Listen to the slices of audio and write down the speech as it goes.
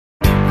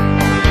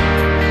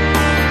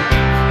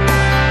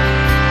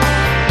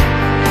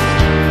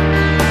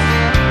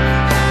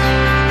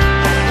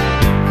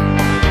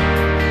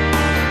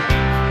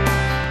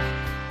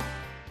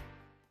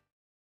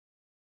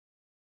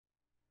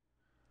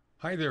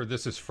Hi there,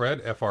 this is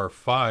Fred,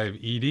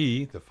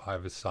 FR5ED, the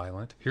 5 is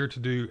silent, here to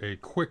do a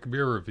quick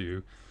beer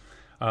review.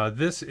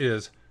 This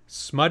is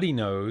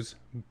Smuttynose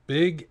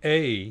Big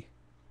A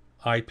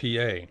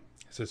IPA.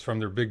 This is from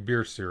their Big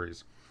Beer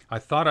series. I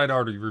thought I'd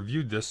already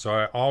reviewed this, so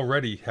I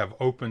already have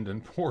opened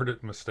and poured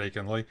it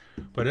mistakenly.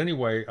 But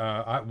anyway,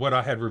 what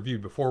I had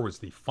reviewed before was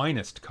the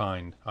Finest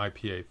Kind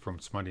IPA from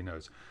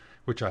Smuttynose,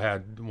 which I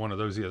had one of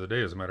those the other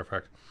day, as a matter of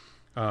fact.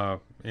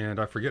 And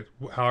I forget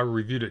how I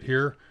reviewed it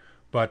here,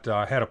 but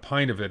I had a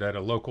pint of it at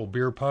a local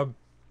beer pub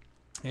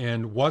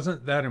and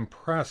wasn't that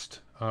impressed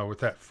with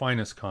that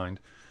Finest Kind.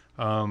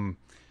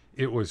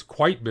 It was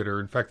quite bitter.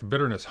 In fact, the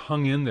bitterness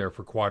hung in there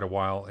for quite a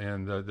while,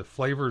 and the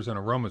flavors and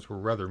aromas were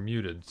rather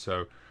muted,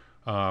 so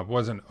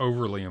wasn't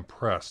overly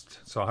impressed.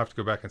 So I'll have to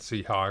go back and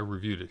see how I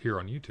reviewed it here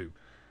on YouTube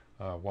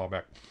a while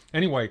back.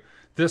 Anyway,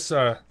 this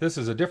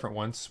is a different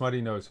one,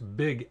 Smuttynose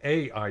Big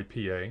A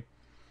IPA.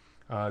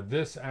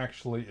 This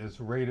actually is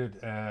rated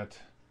at,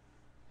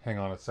 hang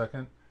on a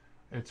second,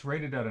 it's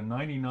rated at a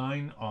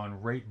 99 on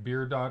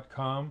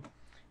ratebeer.com,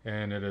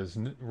 and it is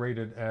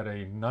rated at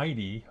a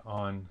 90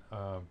 on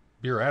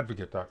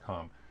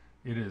beeradvocate.com.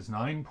 It is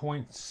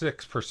 9.6%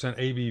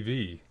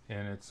 ABV,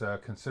 and it's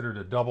considered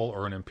a double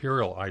or an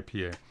imperial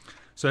IPA.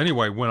 So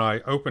anyway, when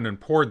I opened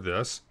and poured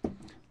this,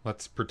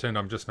 let's pretend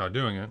I'm just not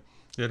doing it,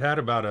 it had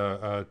about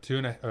a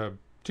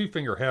two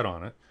finger head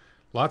on it.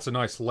 Lots of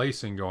nice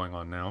lacing going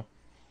on now.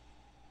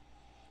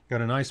 Got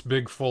a nice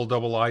big full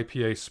double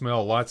IPA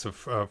smell, lots of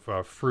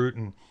fruit,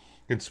 and you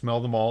can smell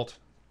the malt,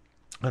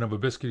 kind of a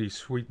biscuity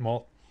sweet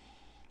malt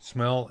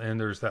smell, and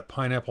there's that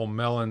pineapple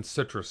melon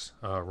citrus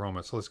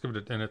aroma. So let's give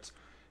it and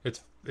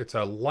it's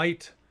a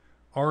light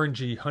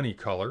orangey honey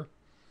color.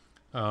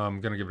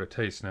 I'm gonna give it a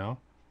taste now.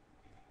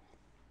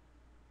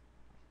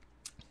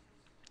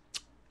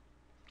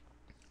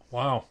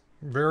 Wow,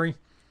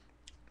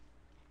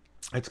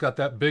 it's got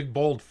that big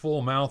bold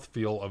full mouth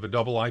feel of a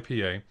double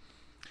IPA.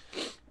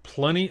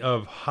 Plenty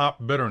of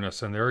hop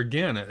bitterness in there.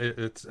 Again,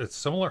 it's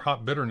similar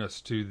hop bitterness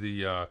to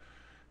the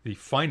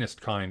Finest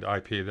Kind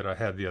IPA that I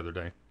had the other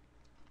day.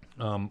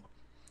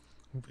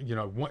 You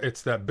know,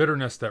 it's that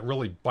bitterness that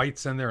really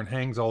bites in there and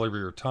hangs all over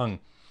your tongue.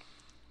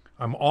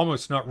 I'm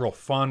almost not real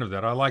fond of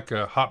that. I like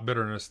a hop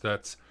bitterness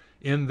that's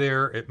in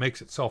there. It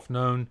makes itself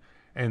known,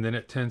 and then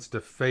it tends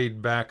to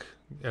fade back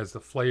as the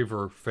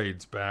flavor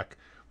fades back,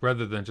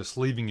 rather than just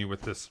leaving you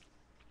with this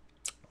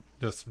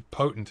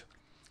potent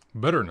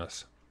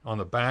bitterness on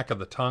the back of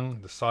the tongue,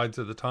 the sides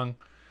of the tongue.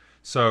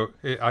 So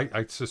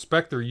I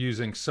suspect they're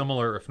using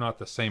similar, if not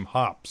the same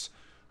hops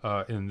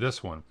in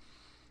this one.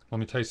 Let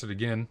me taste it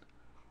again.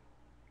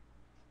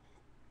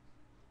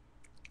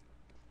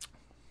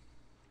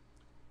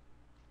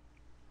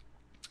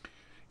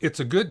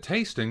 It's a good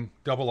tasting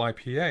double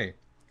IPA.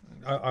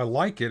 I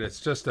like it. It's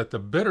just that the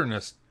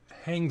bitterness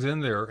hangs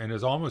in there and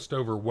is almost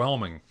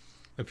overwhelming.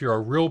 If you're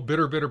a real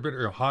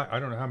bitter high, I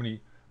don't know how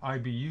many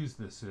IBUs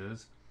this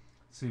is.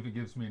 See if it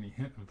gives me any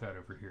hint of that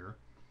over here.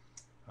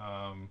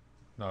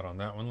 Not on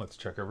that one. Let's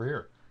check over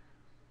here.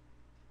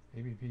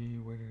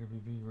 ABV, weighted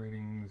ABV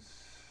ratings.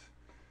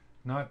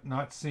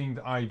 Not seeing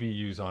the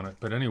IBUs on it,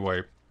 but anyway,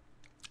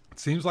 it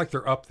seems like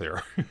they're up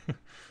there.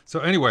 So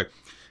anyway,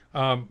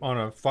 on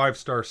a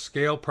 5-star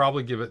scale,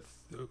 probably give it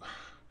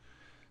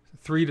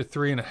 3 to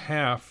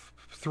 3.5,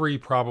 3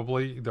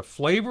 probably. The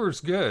flavor is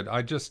good.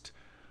 I just,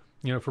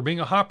 you know, for being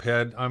a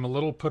hophead, I'm a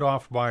little put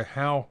off by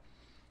how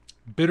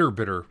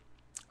bitter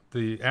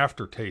the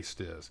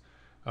aftertaste is,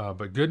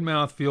 but good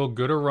mouthfeel,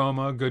 good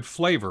aroma, good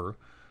flavor.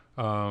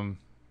 You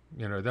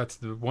know, that's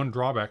the one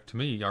drawback to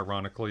me,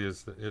 ironically,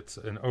 is that it's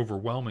an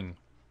overwhelming,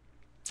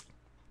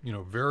 you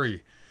know,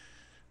 very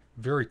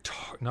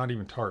not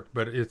even tart,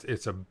 but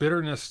it's a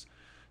bitterness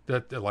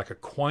that, like a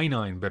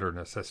quinine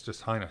bitterness, that's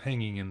just kind of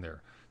hanging in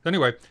there.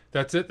 Anyway,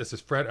 that's it. This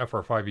is Fred,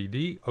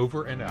 FR5ED,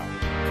 over and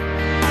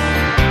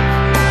out.